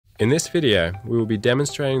In this video, we will be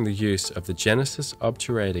demonstrating the use of the Genesis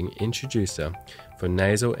Obturating introducer for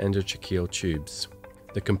nasal endotracheal tubes.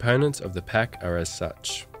 The components of the pack are as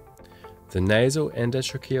such. The nasal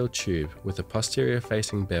endotracheal tube with a posterior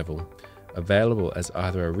facing bevel, available as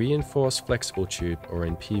either a reinforced flexible tube or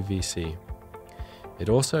in PVC. It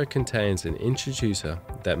also contains an introducer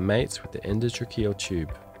that mates with the endotracheal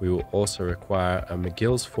tube. We will also require a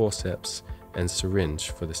McGill's forceps and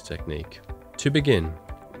syringe for this technique. To begin,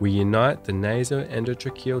 we unite the nasal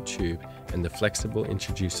endotracheal tube and the flexible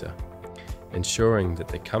introducer, ensuring that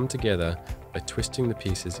they come together by twisting the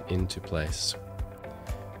pieces into place.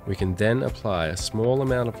 We can then apply a small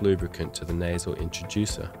amount of lubricant to the nasal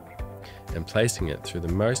introducer, and placing it through the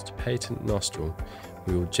most patent nostril,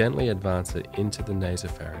 we will gently advance it into the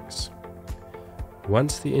nasopharynx.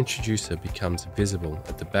 Once the introducer becomes visible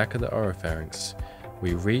at the back of the oropharynx,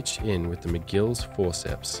 we reach in with the McGill's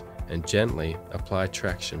forceps and gently apply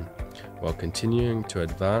traction while continuing to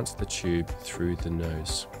advance the tube through the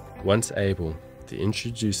nose. Once able, the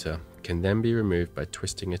introducer can then be removed by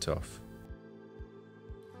twisting it off.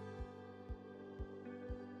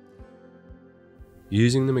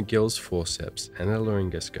 Using the McGill's forceps and a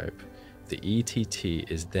laryngoscope, the ETT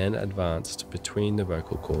is then advanced between the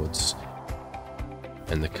vocal cords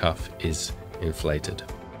and the cuff is inflated.